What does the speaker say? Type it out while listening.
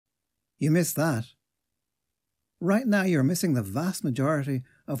You miss that. Right now you're missing the vast majority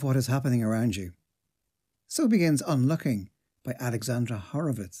of what is happening around you. So begins Unlooking by Alexandra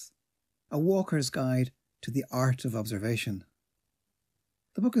Horowitz, a walker's guide to the art of observation.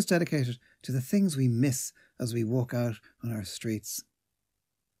 The book is dedicated to the things we miss as we walk out on our streets.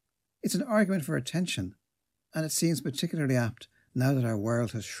 It's an argument for attention, and it seems particularly apt now that our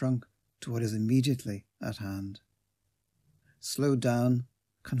world has shrunk to what is immediately at hand. Slowed down,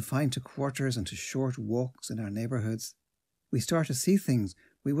 confined to quarters and to short walks in our neighbourhoods, we start to see things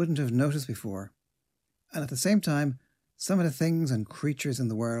we wouldn't have noticed before, and at the same time, some of the things and creatures in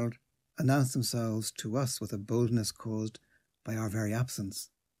the world announce themselves to us with a boldness caused by our very absence.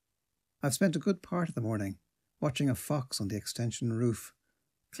 I've spent a good part of the morning watching a fox on the extension roof,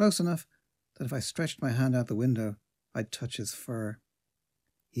 close enough that if I stretched my hand out the window, I'd touch his fur.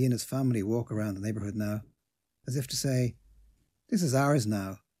 He and his family walk around the neighbourhood now, as if to say, "This is ours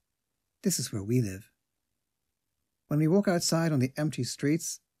now. This is where we live." When we walk outside on the empty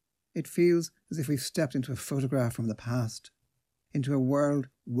streets, it feels as if we've stepped into a photograph from the past, into a world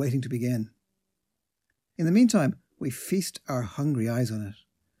waiting to begin. In the meantime, we feast our hungry eyes on it,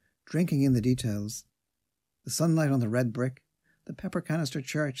 drinking in the details. The sunlight on the red brick, the pepper canister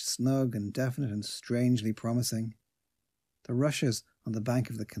church snug and definite and strangely promising, the rushes on the bank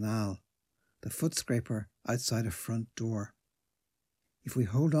of the canal, the foot scraper outside a front door. If we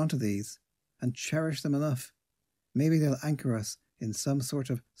hold on to these and cherish them enough, maybe they'll anchor us in some sort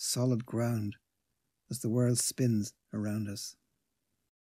of solid ground as the world spins around us.